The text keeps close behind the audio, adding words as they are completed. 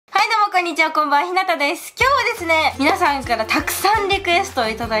んにちは、こんばんは、ひなたです。今日はですね、皆さんからたくさんリクエストを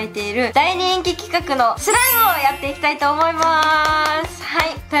いただいている大人気企画のスライムをやっていきたいと思います。は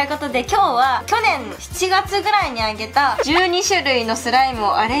い。ということで今日は去年7月ぐらいにあげた12種類のスライム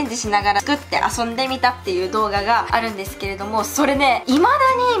をアレンジしながら作って遊んでみたっていう動画があるんですけれども、それね、未だ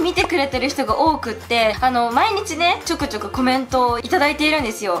に見てくれてる人が多くって、毎日ね、ちょくちょくコメントをいただいているん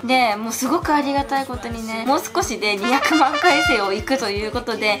ですよ。で、もうすごくありがたいことにね、もう少しで200万回生をいくというこ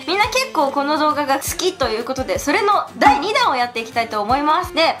とで、みんな結構この動画が好きということで、それの第2弾をやっていきたいと思いま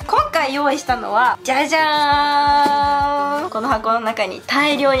す。で、今回用意したのは、じゃじゃーん、この箱の中に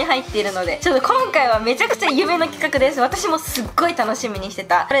大量に入っているので、ちょっと今回はめちゃくちゃ夢の企画です。私もすっごい楽しみにして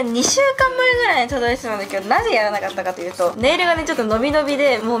た。これ2週間前ぐらいに届いてたんだけど、なぜやらなかったかというと、ネイルがねちょっと伸び伸び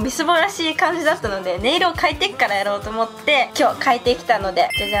でもうみすぼらしい感じだったので、ネイルを変えてからやろうと思って今日変えてきたので、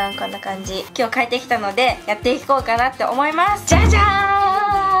じゃじゃーん、こんな感じ。今日変えてきたのでやっていこうかなって思います。じゃじゃ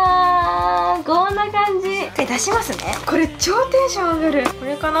ーん、こんな感じ。これ出しますね。これ超テンション上がる。こ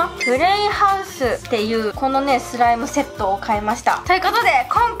れかな、プレイハウスっていうこのねスライムセットを買いました。ということで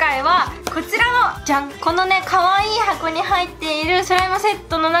今回はこちらのじゃん、このね可愛い箱に入っているスライムセッ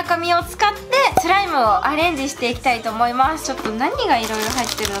トの中身を使ってスライムをアレンジしていきたいと思います。ちょっと何がいろいろ入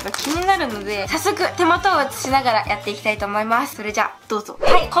ってるのか気になるので、早速手元を映しながらやっていきたいと思います。それじゃあどうぞ。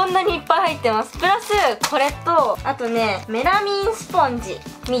はい、こんなにいっぱい入ってます。プラスこれと、あとねメラミンスポンジ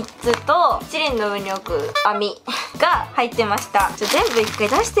3つと七輪の上に置く網が入ってました。全部一回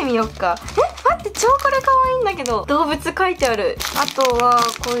出してみようか。待って、超これ可愛いんだけど、動物書いてある。あとは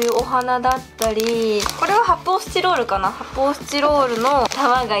こういうお花だったり、これは発泡スチロールかな、発泡スチロールの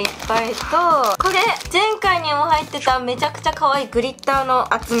玉がいっぱいと、これ前回にも入ってためちゃくちゃ可愛いグリッターの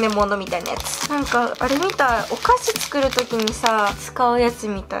集め物みたいなやつ。なんかあれみたい、お菓子作る時にさ使うやつ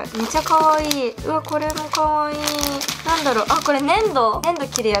みたい。めちゃ可愛い。うわ、これも可愛い。なんだろう、あ、これ粘土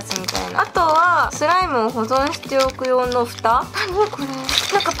切るやつみたいな。あとはスライムを保存しておく用の蓋。何これ、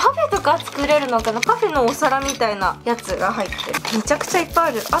なんかパフェとか作れるのかな、パフェのお皿みたいなやつが入ってる。めちゃくちゃいっぱい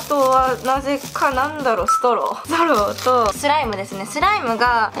ある。あとはなぜか、なんだろう、ストローとスライムですね。スライム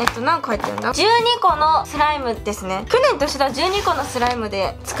が何個入ってるんだ、12個のスライムですね。去年としたら12個のスライム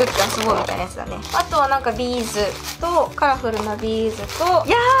で作って遊ぼうみたいなやつだね。あとはなんかビーズとカラフルなビーズと、やばい、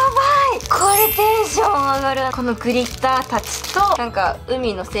これテンション上がる。このグリッターたちと、なんか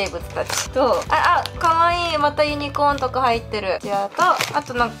海の生物たちと、かわいい、またユニコーンとか入ってるやつと、あ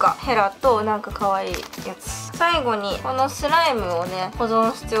となんかヘラとなんかかわいいやつ。最後にこのスライムをね保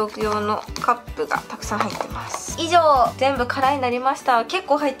存しておく用のカップがたくさん入ってます。以上、全部空になりました。結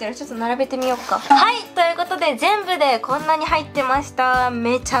構入ってる。ちょっと並べてみようか。はい、ということで全部でこんなに入ってました。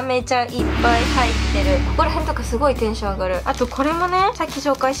めちゃめちゃいっぱい入ってる。ここら辺とかすごいテンション上がる。あとこれもね、さっき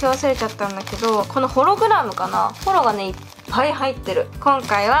紹介し忘れちゃったんだけど、このホログラムかな、ホロがねいっぱい入ってる。今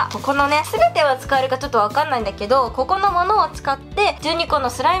回はここのね、全ては使えるかちょっとわかんないんだけど、ここのものを使って12個の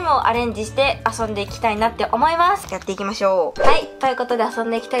スライムをアレンジして遊んでいきたいなって思います。やっていきましょう。はい、ということで遊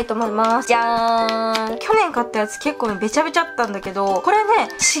んでいきたいと思います。じゃーん。去年買ったやつ結構ねべちゃべちゃあったんだけど、これね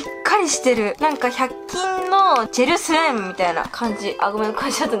しっかりしてる。なんか100均のジェルスライムみたいな感じ。あ、ごめん、こ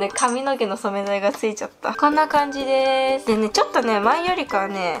れちょっとね髪の毛の染め剤がついちゃった。こんな感じです。でね、ちょっとね前よりかは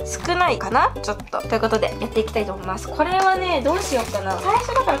ね少ないかな、ちょっと。ということでやっていきたいと思います。これはねどうしようかな。最初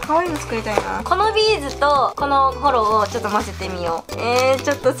だから可愛いの作りたいな。このビーズとこのホロをちょっと混ぜてみよう。ち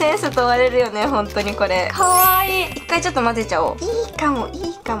ょっとセンス問われるよね、本当にこれ。可愛い。一回ちょっと混ぜちゃおう。いいかも、い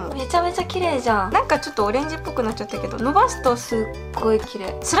いかも。めちゃめちゃ綺麗じゃん。なんかちょっとオレンジっぽくなっちゃったけど、伸ばすとすっごい綺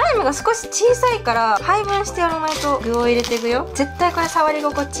麗。スライムが少し小さいから配分してやらないと。具を入れていくよ。絶対これ触り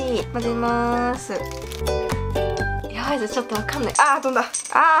心地いい。混ぜまーす。やばいぞ、ちょっとわかんない。飛んだ。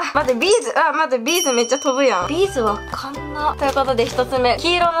待って、ビーズ、待って、ビーズめっちゃ飛ぶやん。ビーズわかんな。ということで1つ目、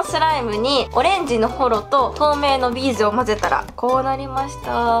黄色のスライムにオレンジのホロと透明のビーズを混ぜたらこうなりまし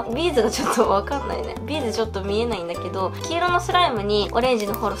た。ビーズがちょっとわかんないね。ビーズちょっと見えないんだけど、黄色のスライムにオレンジ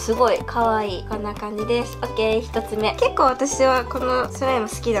のホロすごい可愛い。こんな感じです。オッケー、1つ目。結構私はこのスライム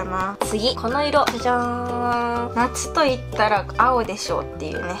好きだな。次、この色。じゃじゃーん。夏と言ったら青でしょうって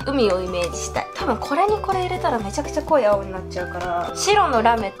いうね。海をイメージしたい。多分これにこれ入れたらめちゃくちゃ濃い青になっちゃうから、白の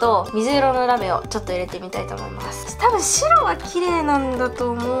ラメと水色のラメをちょっと入れてみたいと思います。多分白は綺麗なんだ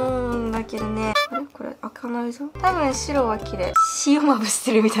と思うんだけどね。これ開かないぞ。多分白は綺麗。塩まぶし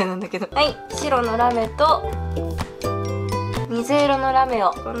てるみたいなんだけど。はい、白のラメと水色のラメ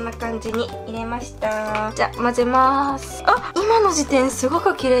をこんな感じに入れました。じゃあ混ぜます。あ、今の時点すご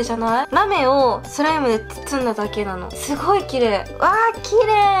く綺麗じゃない？ラメをスライムで包んだだけなの。すごい綺麗。わー、綺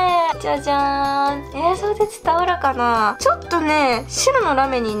麗。じゃじゃーん。映像で伝わるかな？ちょっとね、白のラ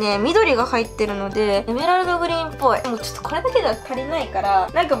メにね、緑が入ってるのでエメラルドグリーンっぽい。もうちょっとこれだけでは足りないから、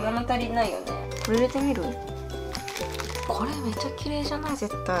なんか物足りないよね。これ入れてみる？これめっちゃ綺麗じゃない？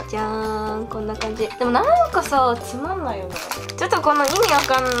絶対。じゃーん、こんな感じ。でもなんかさ、つまんないよね。ちょっとこの意味わ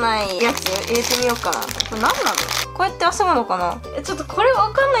かんないやつ入れてみようかな。これ何なの？こうやって遊ぶのかな？ちょっとこれわ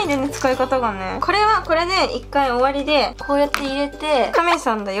かんないんだよね、使い方がね。これはこれで一回終わりで、こうやって入れて、亀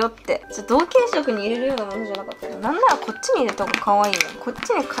さんだよって。同系色に入れるようなものじゃなかったよ。なんならこっちに入れた方が可愛いね。こっ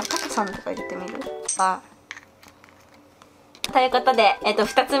ちにタカさんとか入れてみる？あ。ということで、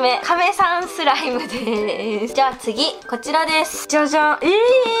2つ目、亀さんスライムです。じゃあ次、こちらです。じゃじゃん。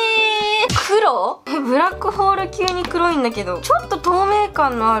黒？ブラックホール級に黒いんだけど、ちょっと透明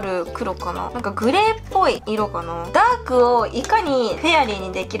感のある黒かな。なんかグレーっぽい色かな。ダークをいかにフェアリー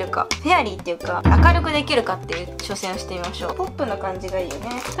にできるか。フェアリーっていうか、明るくできるかっていう挑戦をしてみましょう。ポップな感じがいいよね。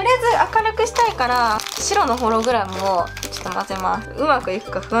とりあえず明るくしたいから、白のホログラムをちょっと混ぜます。うまくい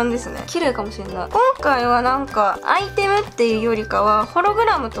くか不安ですね。綺麗かもしれない。今回はなんか、アイテムっていうよりかは、ホログ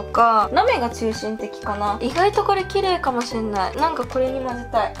ラムとか、ラメが中心的かな。意外とこれ綺麗かもしれない。なんかこれに混ぜ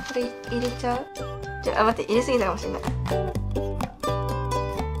たい。これ入れちゃう？待って、入れすぎたかもしれない。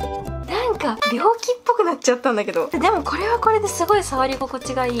なんか病気っぽくなっちゃったんだけど、でもこれはこれですごい触り心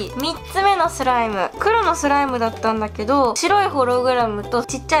地がいい。3つ目のスライム、黒のスライムだったんだけど、白いホログラムと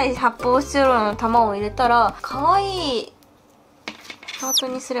ちっちゃい発泡スチロールの玉を入れたら可愛いハート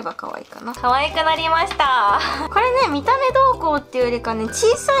にすれば可愛いかな。可愛くなりました。これね、見た目どうこうっていうよりかね、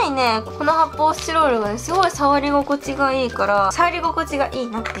小さいね、この発泡スチロールがね、すごい触り心地がいいから、触り心地がいい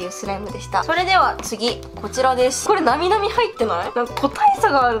なっていうスライムでした。それでは次、こちらです。これなみなみ入ってない？なんか個体差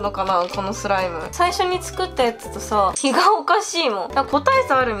があるのかな、このスライム。最初に作ったやつとさ、気がおかしいもん。なんか個体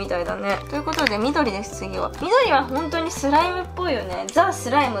差あるみたいだね。ということで、緑です、次は。緑は本当にスライムっぽいよね。ザ・ス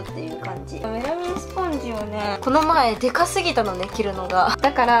ライムっていう感じ。メラミンスポンジをね、この前でかすぎたのね、切るのが。だ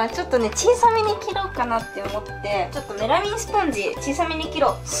からちょっとね、小さめに切ろうかなって思って、ちょっとメラミンスポンジ小さめに切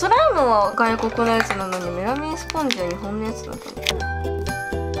ろう。スライムは外国のやつなのに、メラミンスポンジは日本のやつだったの。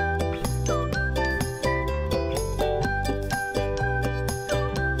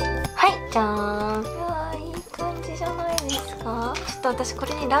はい、じゃーん。いやー、いい感じじゃないですか。ちょっと私こ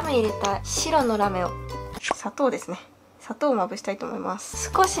れにラメ入れたい。白のラメを。砂糖ですね。砂糖をまぶしたいと思いま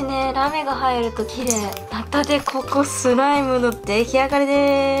す。少しね、ラメが入ると綺麗。ナタデココスライムの出来上がり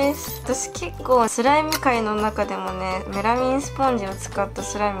です。私結構スライム界の中でもね、メラミンスポンジを使った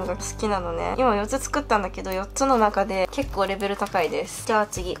スライムが好きなのね。今4つ作ったんだけど、4つの中で結構レベル高いです。じゃあ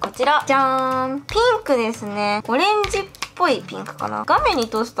次、こちら。じゃーん。ピンクですね。オレンジっぽいピンクかな。画面に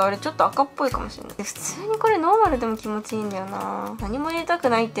通すとあれちょっと赤っぽいかもしれない。普通にこれノーマルでも気持ちいいんだよな。何も入れたく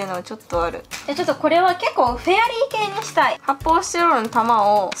ないっていうのはちょっとある。で、ちょっとこれは結構フェアリー系にしたい。発泡スチロールの玉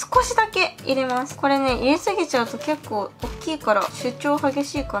を少しだけ入れます。これね、入れすぎちゃうと結構大きいから主張激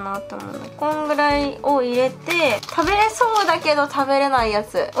しいかなって思うので、こんぐらいを入れて、食べれそうだけど食べれないや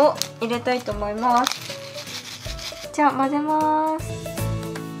つを入れたいと思います。じゃあ混ぜます。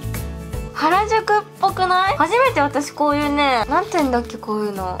原宿っぽくない？初めて私こういうね、なんて言うんだっけ、こうい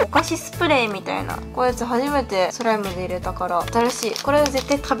うの。お菓子スプレーみたいな。こういうやつ初めてスライムで入れたから、新しい。これは絶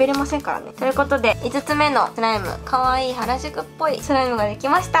対食べれませんからね。ということで、5つ目のスライム。かわいい原宿っぽいスライムができ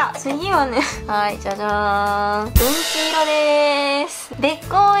ました。次はね、はい、じゃじゃーん。うんち色でーす。べっ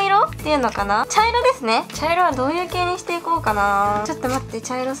こう色っていうのかな？茶色ですね。茶色はどういう系にしていこうかな。ちょっと待って、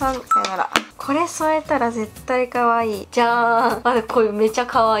茶色さん、さよなら。これ添えたら絶対可愛い。じゃーん。あ、これめちゃ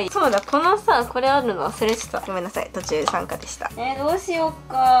可愛い。そうだ、このさ、これあるの忘れてた。ごめんなさい、途中参加でした。どうしよう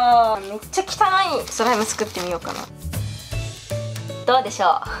か。めっちゃ汚いスライム作ってみようかな。どうでし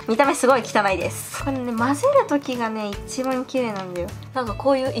ょう。見た目すごい汚いです。これね、混ぜる時がね、一番綺麗なんだよ。なんか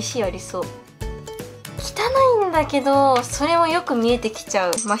こういう石ありそう。汚いんだけど、それもよく見えてきちゃ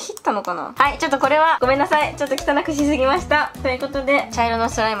う。まひったのかな。はい、ちょっとこれはごめんなさい。ちょっと汚くしすぎました。ということで、茶色の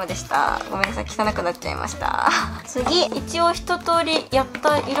スライムでした。ごめんなさい、汚くなっちゃいました。次、一応一通りやっ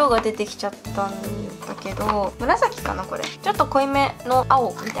た色が出てきちゃったんだけど、紫かなこれ。ちょっと濃いめの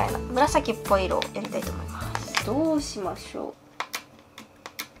青みたいな紫っぽい色をやりたいと思います。どうしましょ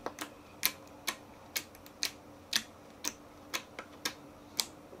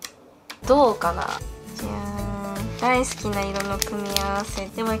う。どうかな。じゃーん。大好きな色の組み合わせ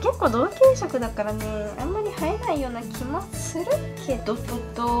でも結構同系色だからね、あんまり映えないような気もするけど、ラエ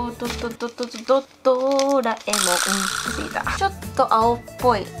モンだ。ちょっと青っ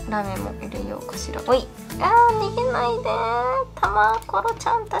ぽいラメも入れようかしら。おい、逃げないでたまころち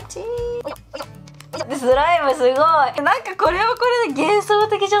ゃんたち。スライムすごい。なんかこれはこれで幻想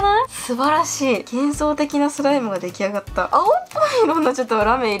的じゃない？素晴らしい。幻想的なスライムが出来上がった。青っぽい色のちょっと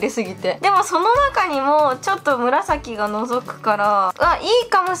ラメ入れすぎて。でもその中にもちょっと紫が覗くから、いい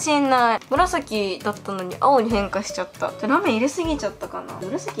かもしんない。紫だったのに青に変化しちゃった。ラメ入れすぎちゃったかな。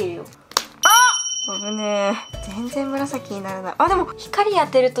紫入れよう。危ねえ。全然紫にならない。でも光当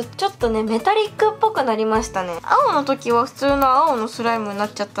てるとちょっとね、メタリックっぽくなりましたね。青の時は普通の青のスライムにな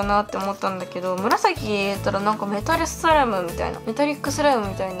っちゃったなって思ったんだけど、紫入れたらなんかメタリスライムみたいな、メタリックスライム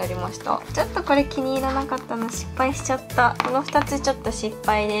みたいになりました。ちょっとこれ気に入らなかったの失敗しちゃった。この2つちょっと失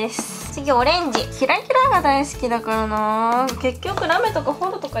敗です。次オレンジ。キラキラが大好きだからな。結局ラメとかホ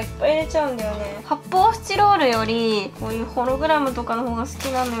ロとかいっぱい入れちゃうんだよね。発泡スチロールよりこういうホログラムとかの方が好き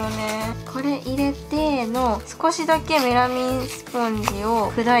なのよね。これ入れての少しだけメラミンスポンジ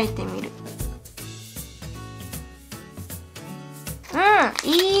を砕いてみる。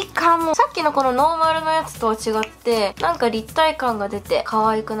いいかも。さっきのこのノーマルのやつとは違ってなんか立体感が出て可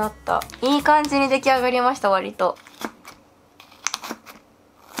愛くなった。いい感じに出来上がりました。割と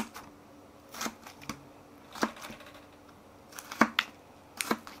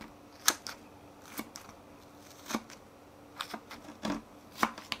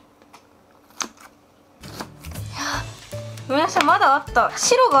ごめんなさい、まだあった。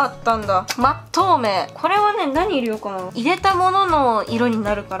白があったんだ。真っ透明。これはね、何入れようかな。入れたものの色に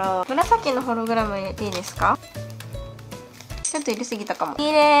なるから紫のホログラム入れていいですか？ちょっと入れすぎたかも。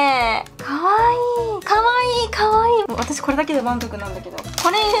綺麗。かわいい。かわいい。かわいい。私これだけで満足なんだけど。こ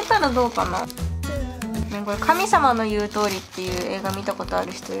れ入れたらどうかな。これ神様の言う通りっていう映画見たことあ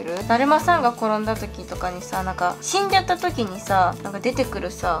る人いる？だるまさんが転んだ時とかにさ、なんか死んじゃった時にさ、なんか出てくる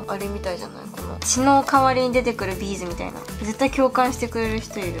さ、あれみたいじゃない？この血の代わりに出てくるビーズみたいな。絶対共感してくれる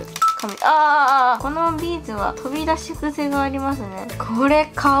人いる。このビーズは飛び出し癖がありますね。これ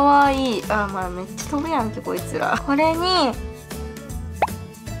かわいい。めっちゃ飛ぶやんけこいつら。これに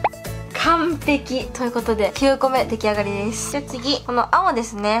完璧ということで9個目出来上がりです。じゃあ次、この青で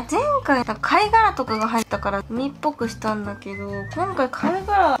すね。前回貝殻とかが入ったから海っぽくしたんだけど、今回貝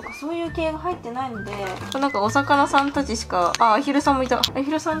殻とかそういう系が入ってないので、なんかお魚さんたちしか、アヒルさんもいた。アヒ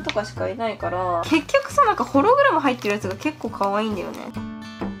ルさんとかしかいないから、結局さ、なんかホログラム入ってるやつが結構可愛いんだよね。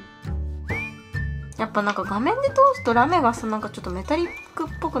やっぱなんか画面で通すとラメがさ、なんかちょっとメタリックっ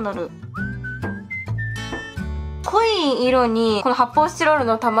ぽくなる。濃い色にこの発泡スチロール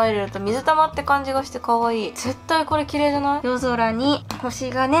の玉入れると水玉って感じがして可愛い。絶対これ綺麗じゃない？夜空に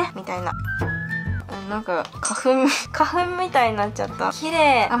星がねみたいな。なんか花粉みたいになっちゃった。綺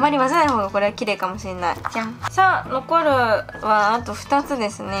麗。あまり混ぜない方がこれは綺麗かもしれない。じゃん。さあ残るはあと2つで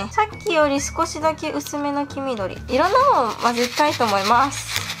すね。さっきより少しだけ薄めの黄緑。いろんなのを混ぜたいと思いま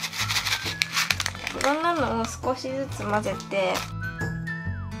す。いろんなのを少しずつ混ぜて、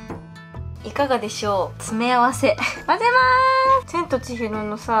いかがでしょう？詰め合わせ混ぜまーす。千と千尋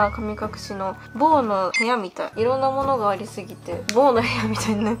のさ、神隠しの棒の部屋みたい。いろんなものがありすぎて棒の部屋み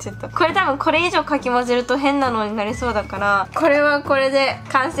たいになっちゃった。これ多分これ以上かき混ぜると変なのになりそうだから、これはこれで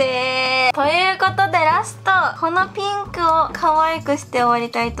完成ということで、ラストこのピンクを可愛くして終わ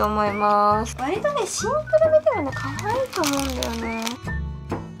りたいと思います。割とねシンプルめでもね可愛いと思うんだよね。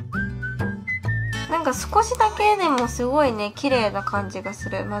なんか少しだけでもすごいね綺麗な感じがす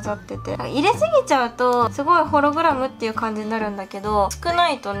る。混ざってて入れすぎちゃうとすごいホログラムっていう感じになるんだけど、少な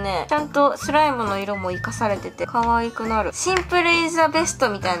いとねちゃんとスライムの色も活かされてて可愛くなる。シンプルイズザベスト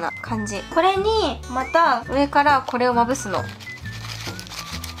みたいな感じ。これにまた上からこれをまぶすの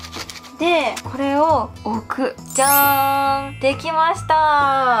で、これを置く。じゃーん、できまし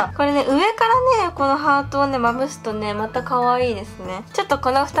た。これね、上からねこのハートをねまぶすとねまた可愛いですね。ちょっと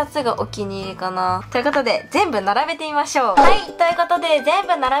この2つがお気に入りかな。ということで全部並べてみましょう。はい、ということで全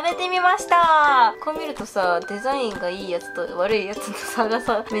部並べてみました。こう見るとさ、デザインがいいやつと悪いやつの差が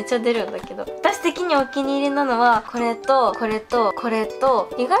さめっちゃ出るんだけど、私的にお気に入りなのはこれとこれとこれと、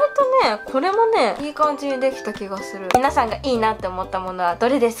意外とねこれもねいい感じにできた気がする。皆さんがいいなって思ったものはど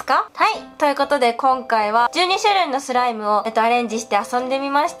れですか？はい、ということで今回は12種類のスライムをアレンジして遊んでみ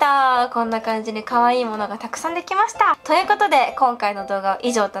ました。こんな感じで可愛いものがたくさんできました。ということで今回の動画は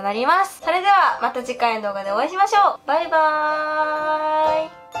以上となります。それではまた次回の動画でお会いしましょう。バイバ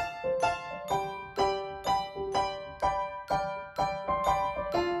ーイ。